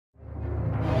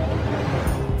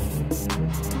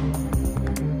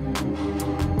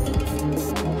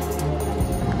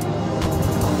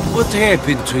What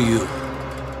happened to you?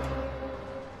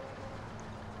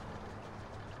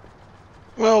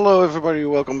 Well, hello everybody,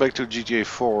 welcome back to GTA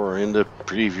 4. In the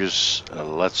previous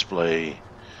Let's Play,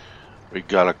 we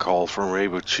got a call from Ray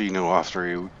Boccino after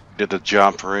he did a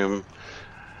job for him.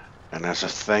 And as a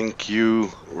thank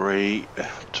you, Ray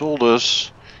told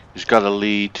us he's got a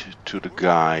lead to the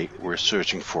guy we're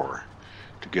searching for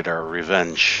to get our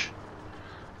revenge.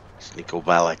 It's Niko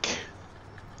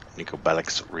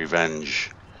Belic's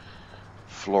revenge.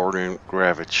 Florian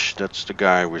Gravic, that's the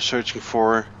guy we're searching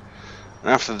for.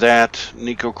 And after that,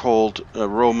 Niko called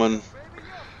Roman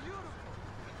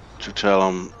to tell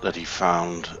him that he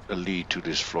found a lead to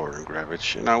this Florian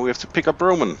Gravic. And now we have to pick up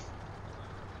Roman.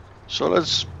 So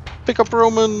let's pick up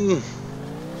Roman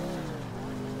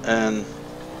and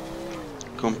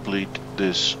complete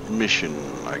this mission,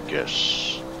 I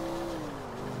guess.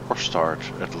 Or start,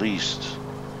 at least,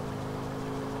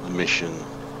 the mission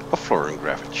of Florian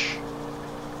Gravic.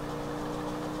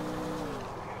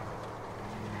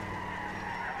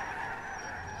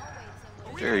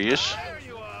 There he is.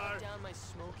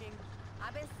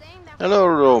 Hello,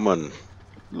 Roman.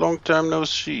 Long time no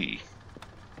see.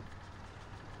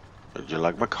 But you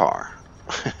like my car?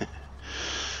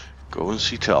 Go and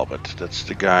see Talbot. That's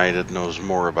the guy that knows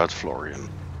more about Florian.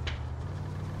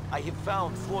 I have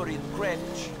found Florian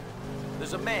Gravic.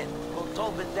 There's a man called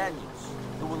Talbot Daniels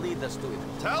who will lead us to him.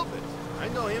 Talbot? I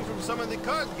know him from some of the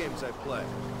card games I play.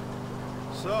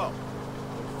 So,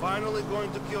 we're finally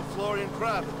going to kill Florian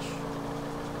Gravic.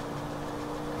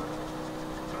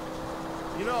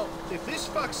 You know, if this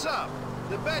fucks up,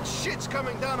 the bad shit's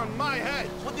coming down on my head.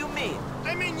 What do you mean?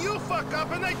 I mean, you fuck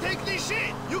up and I take the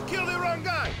shit. You kill the wrong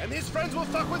guy, and his friends will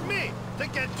fuck with me to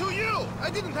get to you. I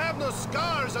didn't have no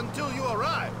scars until you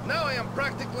arrived. Now I am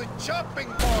practically chopping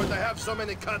board. I have so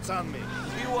many cuts on me.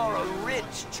 You are a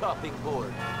rich chopping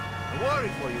board. I worry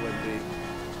for you,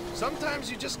 MD.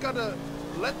 Sometimes you just gotta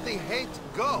let the hate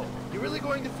go. You really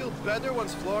going to feel better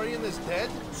once Florian is dead?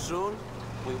 Soon,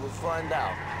 we will find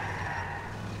out.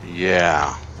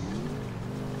 Yeah.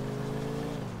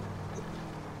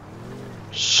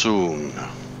 Soon.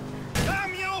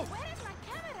 Damn you!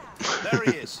 There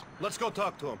he is. Let's go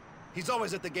talk to him. He's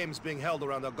always at the games being held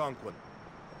around Algonquin.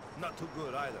 Not too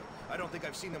good either. I don't think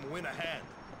I've seen him win a hand.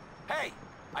 Hey,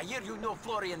 I hear you know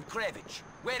Florian Gravic.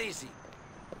 Where is he?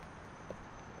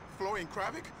 Florian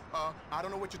Gravic? I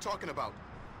don't know what you're talking about.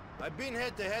 I've been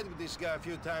head-to-head with this guy a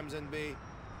few times, NB.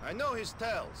 I know his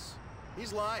tells.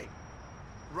 He's lying.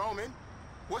 Roman,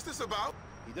 what's this about?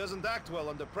 He doesn't act well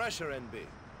under pressure, NB.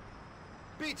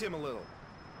 Beat him a little.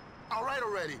 All right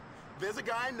already. There's a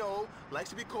guy I know, likes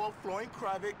to be called Florian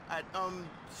Gravic at,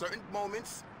 certain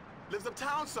moments. Lives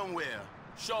uptown somewhere.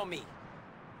 Show me.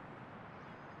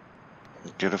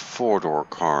 Get a four-door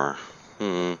car.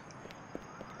 Well,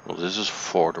 this is a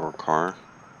four-door car.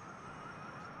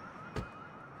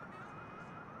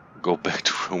 Go back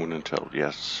to Roman and tell,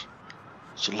 yes.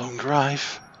 It's a long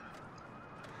drive.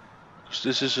 Because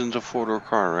this isn't a four-door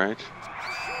car, right?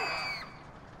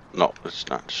 No, it's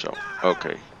not, so,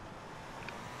 okay.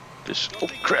 This, oh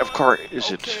crap car is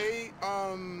it? Okay,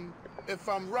 if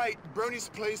I'm right, Bernie's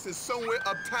place is somewhere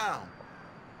uptown.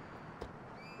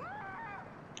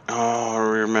 Oh, I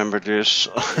remember this.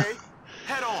 Okay,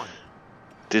 head on.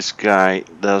 This guy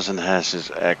doesn't have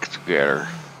his act together.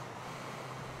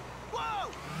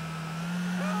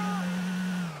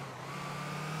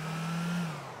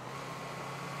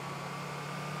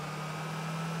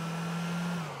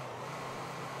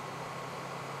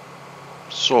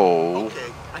 So...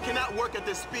 Okay, I cannot work at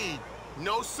this speed.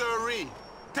 No siree.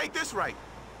 Take this right.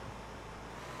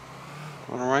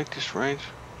 Wanna write this right?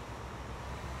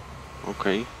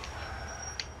 Okay.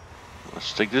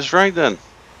 Let's take this right then.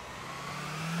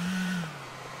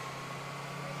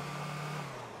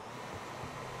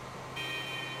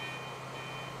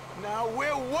 Now,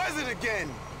 where was it again?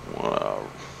 Wow.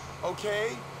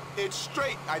 Okay, it's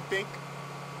straight, I think.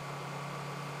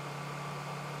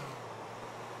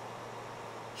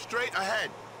 Straight ahead.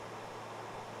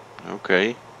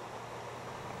 Okay.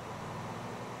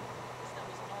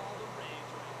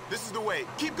 This is the way.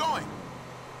 Keep going.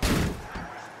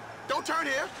 Don't turn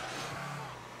here.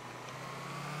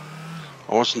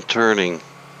 I wasn't turning.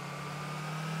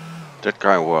 That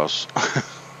guy was.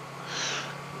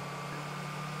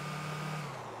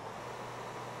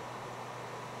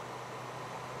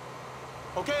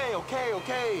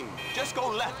 Okay. Just go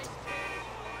left.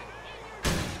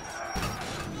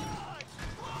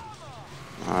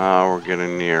 Ah, we're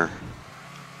getting near.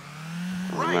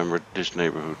 Remember this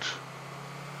neighborhood.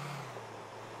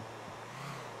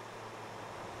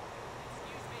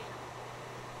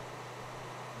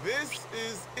 This This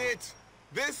is it.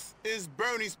 This is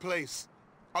Bernie's place.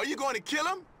 Are you going to kill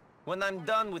him? When I'm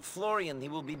done with Florian, he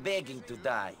will be begging to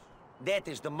die. That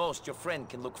is the most your friend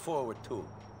can look forward to.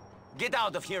 Get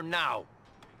out of here now!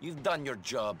 You've done your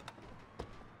job.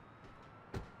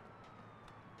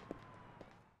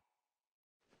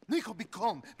 Niko, be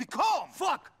calm! Be calm!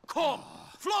 Fuck! Calm!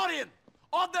 Florian!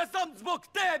 Oddesam zbog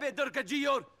tebe,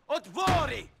 drgađior!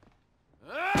 Otvori!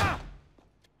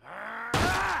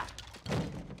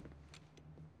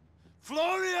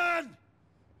 Florian!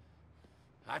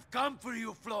 I've come for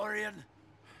you, Florian.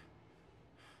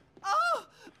 Oh!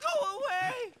 Go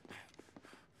away!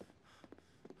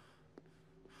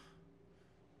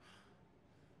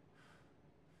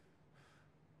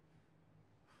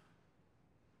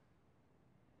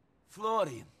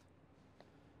 Florian.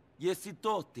 Jesi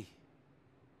to ti?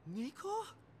 Niko?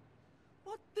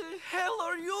 What the hell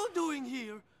are you doing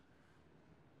here?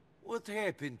 What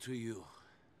happened to you?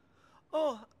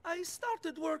 Oh, I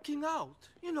started working out.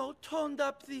 You know, toned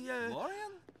up the,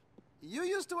 Florian? You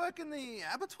used to work in the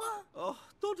abattoir? Oh,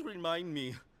 don't remind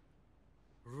me.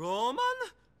 Roman?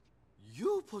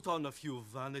 You put on a few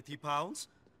vanity pounds.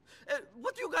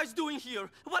 What are you guys doing here?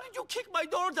 Why did you kick my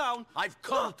door down? I've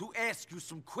come to ask you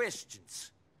some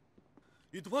questions.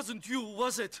 It wasn't you,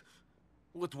 was it?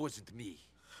 What wasn't me?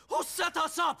 Who set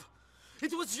us up?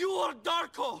 It was you or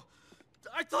Darko.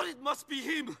 I thought it must be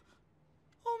him.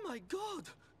 Oh my God.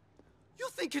 You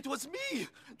think it was me?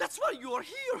 That's why you are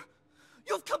here.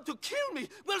 You've come to kill me.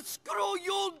 Well, screw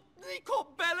you, Niko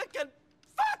Bellic and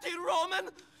Fatty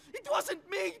Roman. It wasn't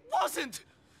me, it wasn't.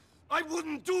 I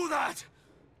wouldn't do that.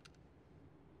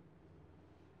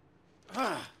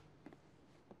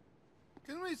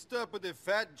 Can we stop with the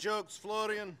fat jokes,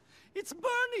 Florian? It's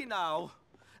Bernie now.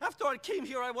 After I came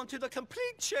here, I wanted a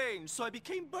complete change, so I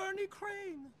became Bernie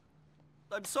Crane.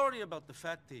 I'm sorry about the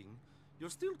fat thing. You're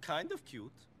still kind of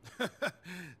cute.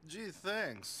 Gee,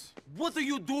 thanks. What are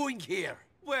you doing here?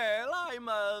 Well, I'm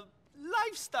a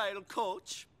lifestyle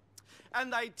coach,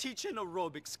 and I teach an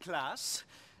aerobics class,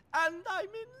 and I'm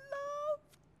in love.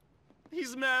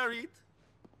 He's married.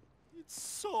 It's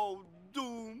so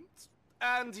doomed.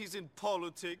 And he's in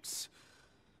politics.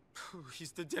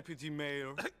 He's the deputy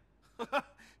mayor.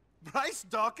 Bryce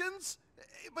Dawkins?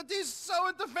 But he's so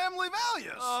into family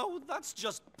values. Oh, that's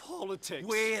just politics.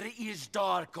 Where is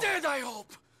Darko? Dead, I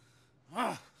hope.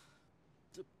 I'm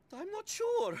not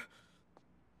sure.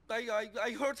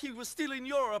 I heard he was still in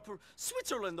Europe or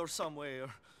Switzerland or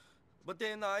somewhere. But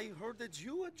then I heard that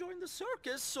you had joined the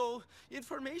circus, so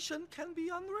information can be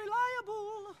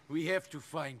unreliable. We have to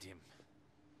find him.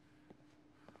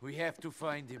 We have to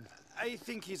find him. I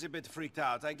think he's a bit freaked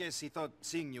out. I guess he thought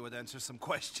seeing you would answer some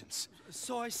questions.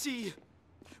 So I see.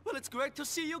 Well, it's great to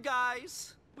see you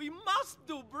guys. We must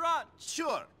do brunch.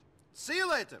 Sure. See you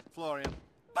later, Florian.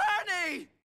 Bernie!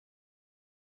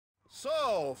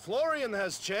 So, Florian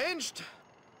has changed?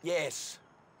 Yes.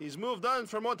 He's moved on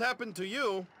from what happened to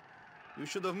you. You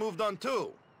should have moved on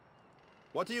too.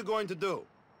 What are you going to do?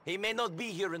 He may not be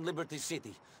here in Liberty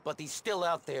City, but he's still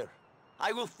out there.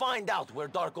 I will find out where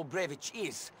Darko Brevic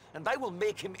is, and I will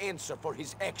make him answer for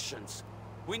his actions.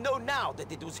 We know now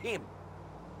that it was him.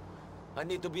 I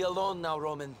need to be alone now,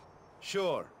 Roman.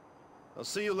 Sure. I'll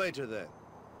see you later then.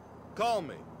 Call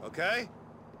me, okay?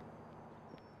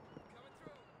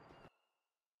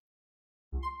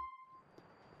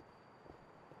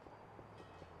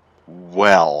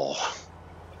 Well,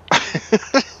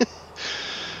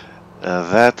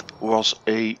 that was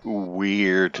a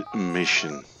weird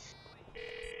mission.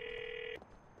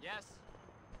 Yes?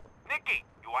 Nicky,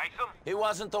 you ice him? He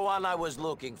wasn't the one I was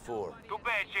looking for. Too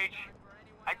bad, Cheech.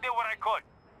 I did what I could.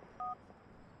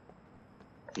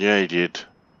 Yeah, he did.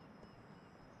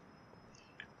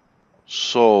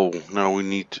 So, now we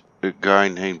need a guy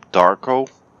named Darko.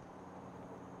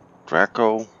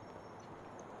 Draco.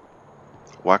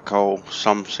 Wacko,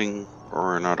 something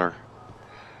or another.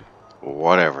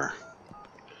 Whatever.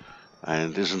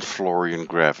 And it isn't Florian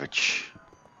Gravic.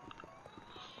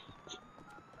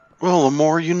 Well, the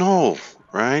more you know,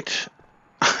 right?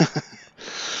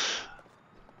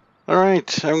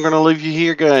 Alright, I'm gonna leave you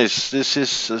here, guys. This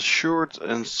is a short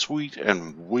and sweet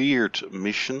and weird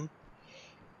mission.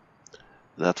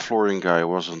 That Florian guy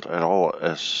wasn't at all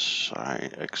as I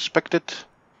expected.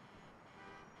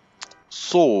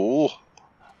 So,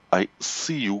 I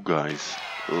see you guys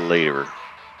later.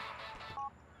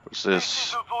 What's This this?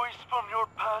 is a voice from your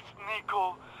past,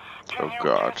 Niko. Can Oh you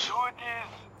God. guess who it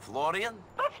is? Florian?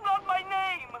 That's not my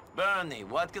name! Bernie,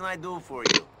 what can I do for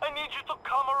you? I need you to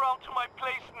come around to my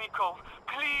place, Niko.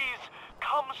 Please,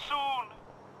 come soon.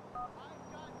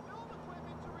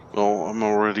 Oh, I'm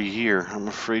already here. I'm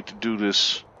afraid to do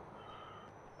this.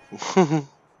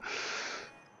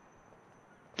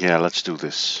 Yeah, let's do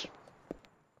this.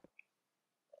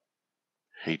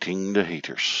 Hating the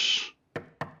haters.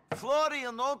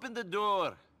 Florian, open the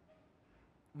door.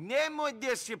 Nemoj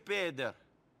desje, peder.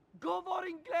 Govor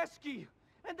Ingleski!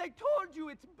 And I told you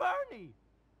it's Bernie!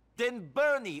 Then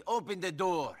Bernie, open the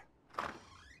door.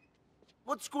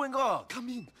 What's going on? Come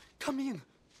in, come in.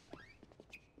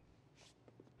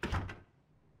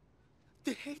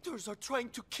 The haters are trying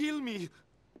to kill me.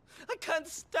 I can't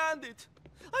stand it.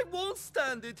 I won't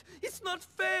stand it. It's not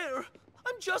fair.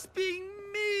 I'm just being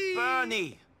me.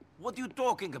 Bernie, what are you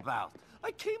talking about?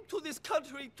 I came to this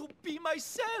country to be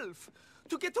myself.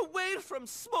 To get away from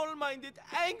small-minded,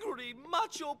 angry,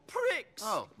 macho pricks.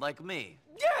 Oh, like me.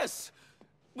 Yes!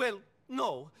 Well,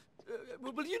 no.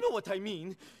 Well, you know what I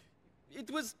mean.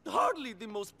 It was hardly the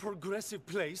most progressive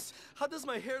place. How does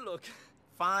my hair look?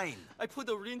 Fine. I put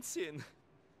a rinse in.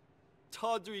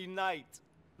 Tawdry night.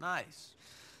 Nice.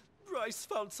 Bryce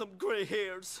found some gray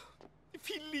hairs. If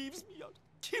he leaves me, I'll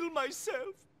kill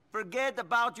myself. Forget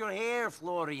about your hair,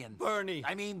 Florian. Bernie.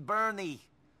 I mean Bernie.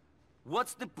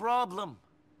 What's the problem?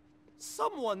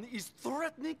 Someone is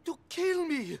threatening to kill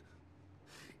me.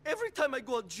 Every time I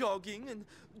go out jogging and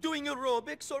doing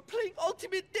aerobics or playing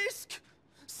Ultimate Disc,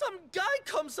 some guy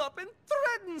comes up and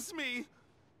threatens me.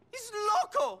 He's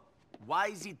loco. Why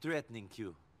is he threatening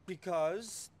you?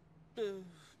 Because...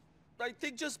 I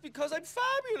think just because I'm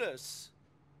fabulous.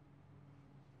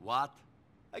 What?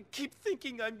 I keep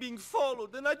thinking I'm being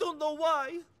followed and I don't know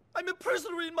why. I'm a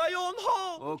prisoner in my own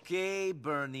home. Okay,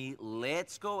 Bernie,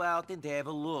 let's go out and have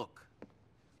a look.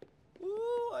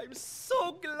 Ooh, I'm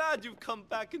so glad you've come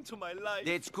back into my life.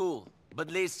 That's cool. But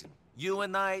listen, you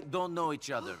and I don't know each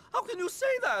other. How can you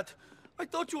say that? I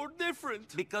thought you were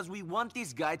different. Because we want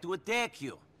this guy to attack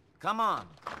you. Come on.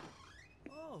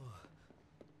 Oh.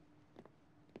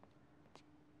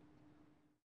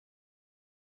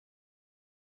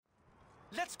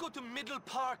 Let's go to Middle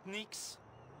Park, Nix.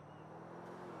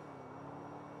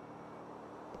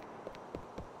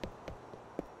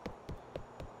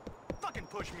 Fucking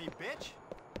push me, bitch.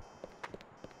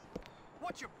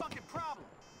 What's your fucking problem?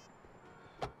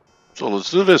 So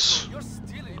let's do this. You're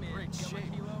still in great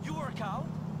shape. You work out?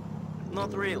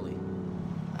 Not really.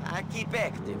 I keep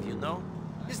active, you know?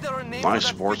 Is there a name My for that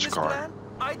sports fitness car. plan?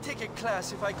 I'd take a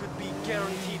class if I could be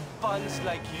guaranteed funds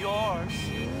like yours.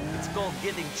 It's called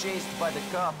getting chased by the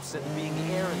cops and being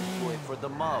errand boy for the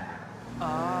mob.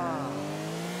 Ah.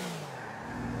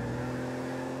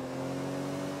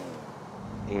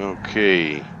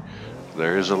 Okay.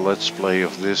 There is a let's play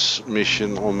of this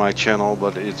mission on my channel,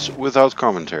 but it's without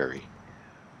commentary.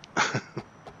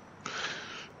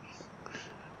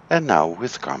 And now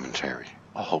with commentary.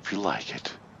 I hope you like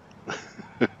it.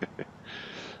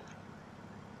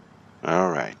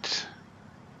 Alright.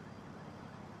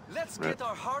 Let's get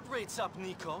our heart rates up,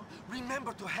 Niko.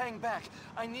 Remember to hang back.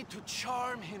 I need to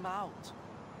charm him out.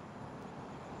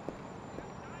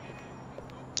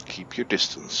 Keep your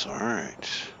distance, alright.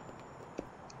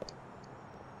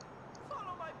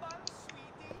 Follow my bun,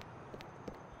 sweetie.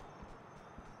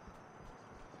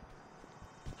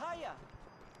 Hiya.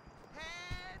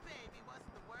 Hey, baby, what's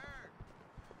the word?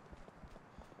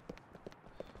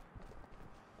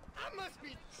 I must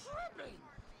be tripping.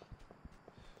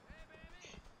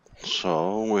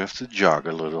 So we have to jog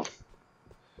a little.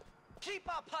 Keep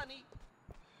up, honey.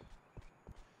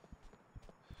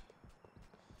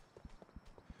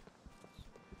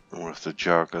 We have to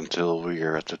jog until we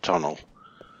are at the tunnel.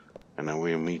 And then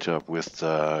we meet up with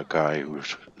the guy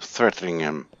who's threatening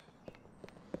him.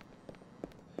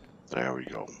 There we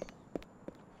go.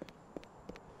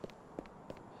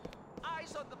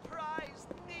 Eyes on the prize,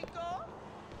 Niko.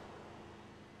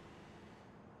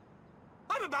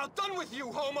 I'm about done with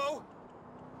you, homo.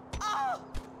 Ah!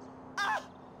 Ah!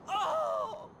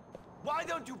 Oh! Why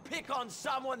don't you pick on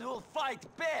someone who'll fight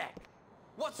back?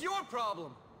 What's your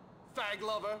problem, fag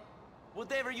lover?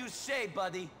 Whatever you say,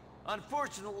 buddy.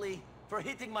 Unfortunately, for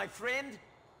hitting my friend,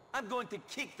 I'm going to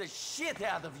kick the shit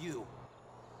out of you.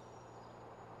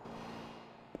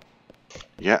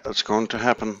 Yeah, that's going to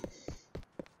happen.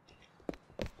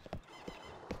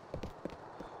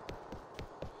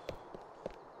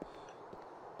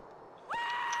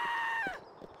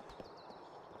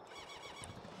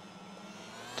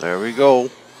 There we go.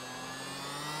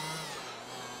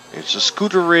 It's a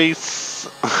scooter race.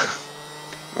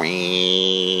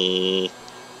 Whee.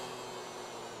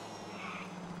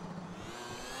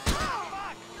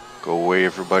 Go away,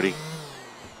 everybody.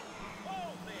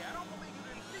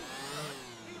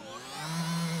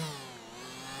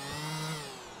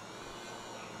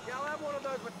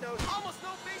 guard with those almost no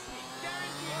face meat,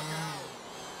 guaranteed.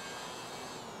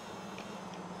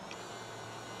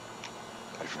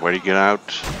 Everybody get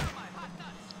out.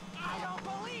 I don't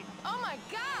believe. Oh my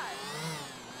god!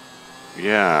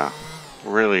 Yeah,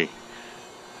 really.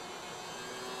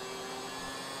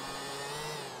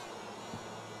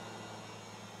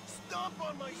 Stomp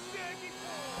on my shaggy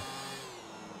ball.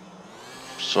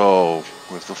 So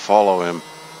we have to follow him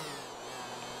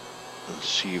and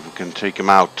see if we can take him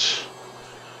out.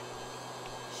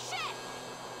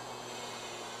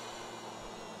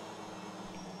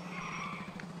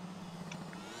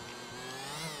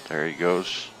 There he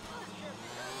goes.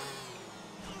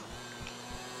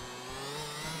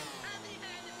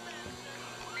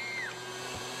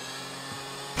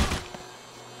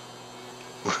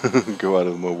 Go out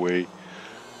of my way.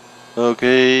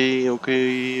 Okay. You have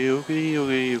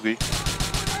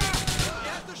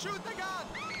to shoot the gun.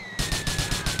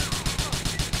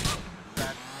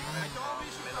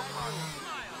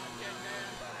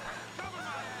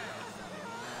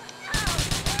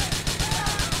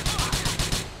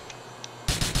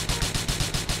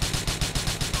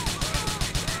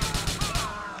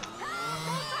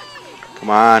 Come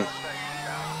on.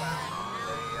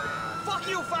 Fuck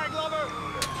you, fag lover.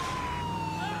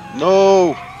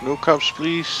 No! No cops,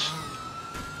 please.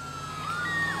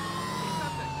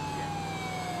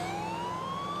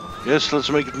 Yes,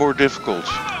 let's make it more difficult.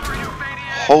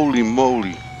 Holy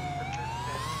moly.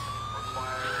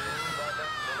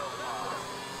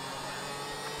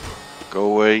 Go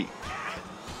away.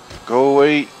 Go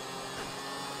away.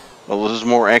 Well, this is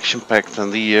more action-packed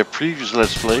than the previous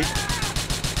Let's Play.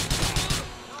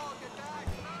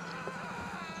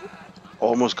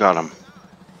 Almost got him.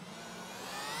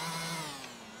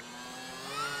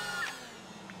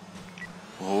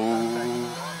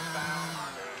 Oh.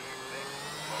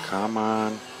 Come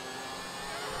on.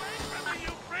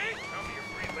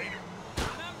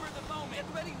 Remember the moment. Get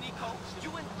ready, Niko.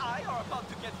 You and I are about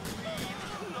to get real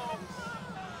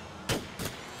close.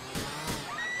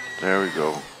 There we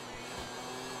go.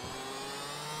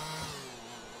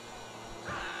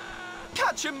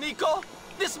 Catch him, Niko.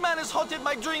 This man has haunted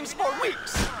my dreams for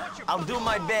weeks. I'll do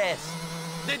my best.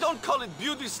 They don't call it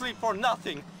beauty sleep for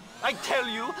nothing. I tell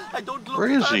you, I don't look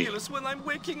Where is he? fabulous when I'm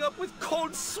waking up with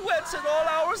cold sweats at all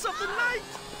hours of the night.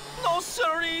 No,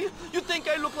 sirree. You think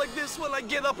I look like this when I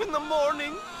get up in the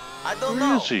morning? I don't Where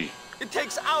know. is he? It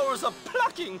takes hours of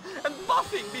plucking and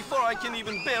buffing before I can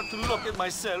even bear to look at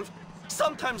myself.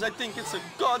 Sometimes I think it's a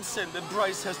godsend that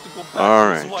Bryce has to go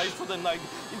back to his wife for the night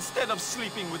instead of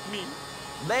sleeping with me.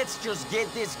 Let's just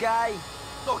get this guy.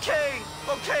 Okay,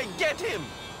 get him.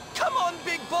 Come on,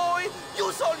 big boy.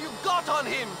 Use all you got on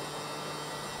him.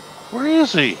 Where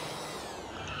is he?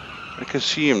 I can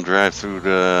see him drive through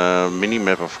the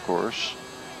mini-map, of course.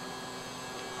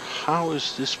 How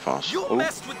is this You possible?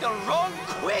 messed with the wrong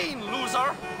queen,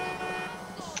 loser.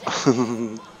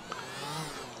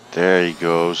 There he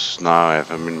goes. Now I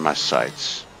have him in my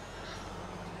sights.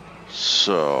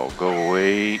 So, go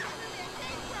away.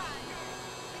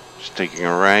 Just taking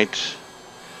a right.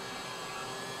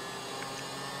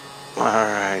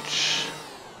 Alright.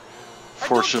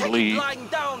 Fortunately, Lying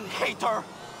down, hater.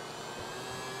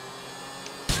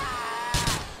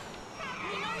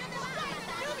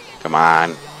 come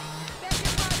on.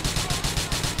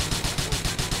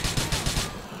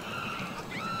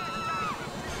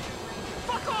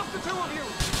 Fuck off, the two of you.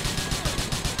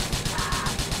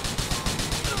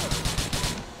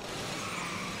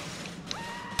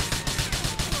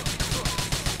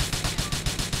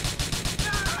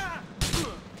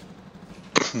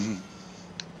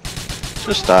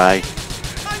 Just die.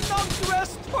 I'm not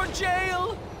dressed for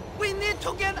jail. We need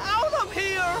to get out of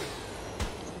here.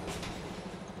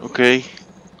 Okay.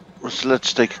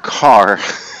 Let's take a car. Go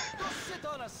sit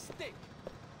on a stick.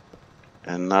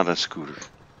 And not a scooter.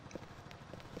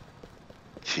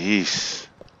 Jeez.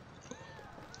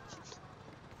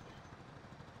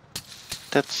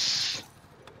 That's...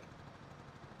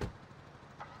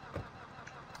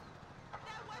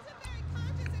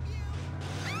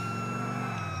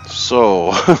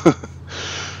 So,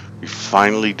 we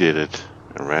finally did it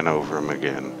and ran over him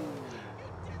again.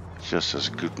 Just as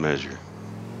a good measure.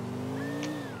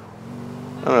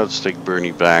 Now let's take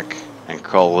Bernie back and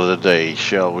call it a day,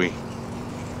 shall we?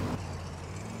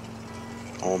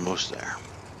 Almost there.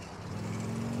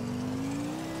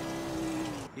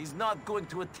 He's not going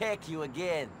to attack you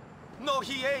again. No,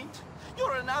 he ain't.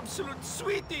 You're an absolute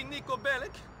sweetie, Niko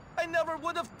Bellic. I never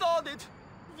would have thought it.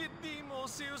 Vidimo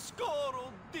si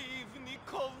skoro divni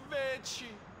koveci.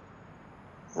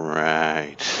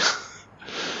 Right.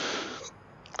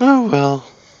 Oh well.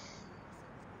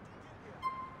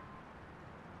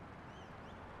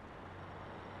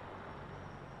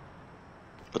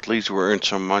 least we earned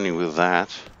some money with that.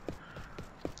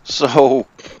 So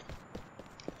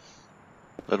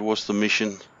that was the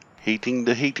mission, hating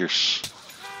the haters.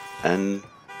 And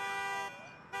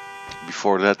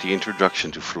before that, the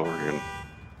introduction to Florian.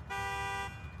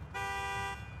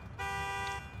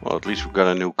 Well, at least we got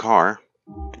a new car,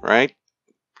 right?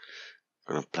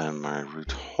 Gonna plan my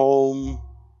route home,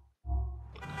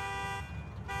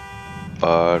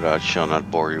 but I shall not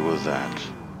bore you with that.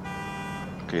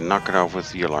 Okay, knock it off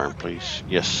with the alarm, please.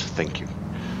 Yes, thank you.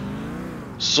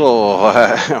 So,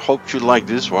 I hope you like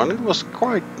this one. It was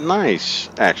quite nice,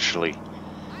 actually.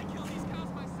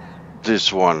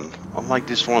 This one. I like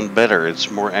this one better.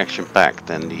 It's more action-packed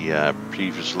than the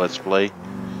previous Let's Play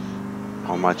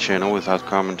on my channel without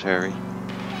commentary.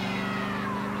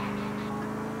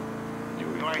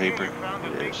 Paper. You found a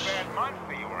big bad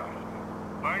monster you were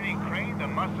after. Barney Crane, the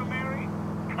muscle Mary?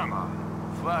 Come on.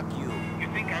 Fuck you. You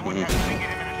think I wouldn't have figured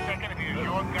him in a second if he was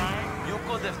your guy? You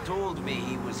could have told me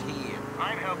he was here.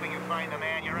 I'm helping you find the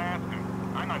man you're after.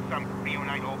 I'm not some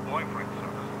reunite old boyfriend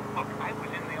service. Look, I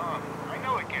was in the army. I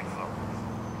know it gets low.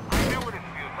 I know what it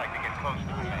feels like to get close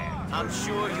to a man. I'm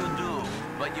sure you do,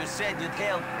 but you said you'd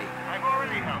help me. I've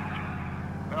already helped you,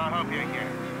 but I'll help you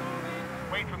again.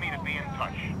 Wait for me to be in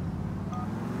touch.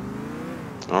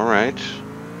 Alright.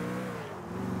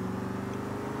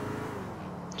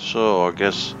 So, I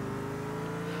guess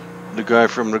the guy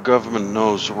from the government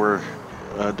knows where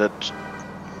that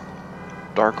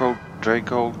Darko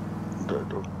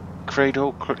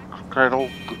Cradle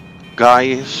guy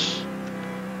is,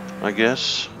 I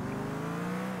guess.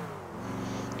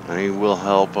 And he will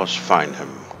help us find him.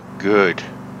 Good.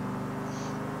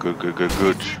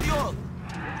 Good.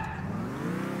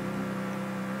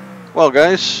 Well,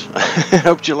 guys, I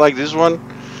hope you like this one.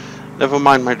 Never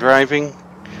mind my driving.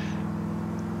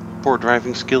 Poor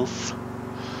driving skills.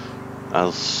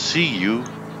 I'll see you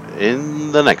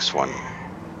in the next one.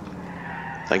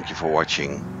 Thank you for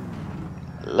watching.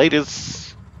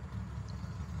 Latest.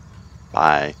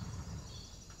 Bye.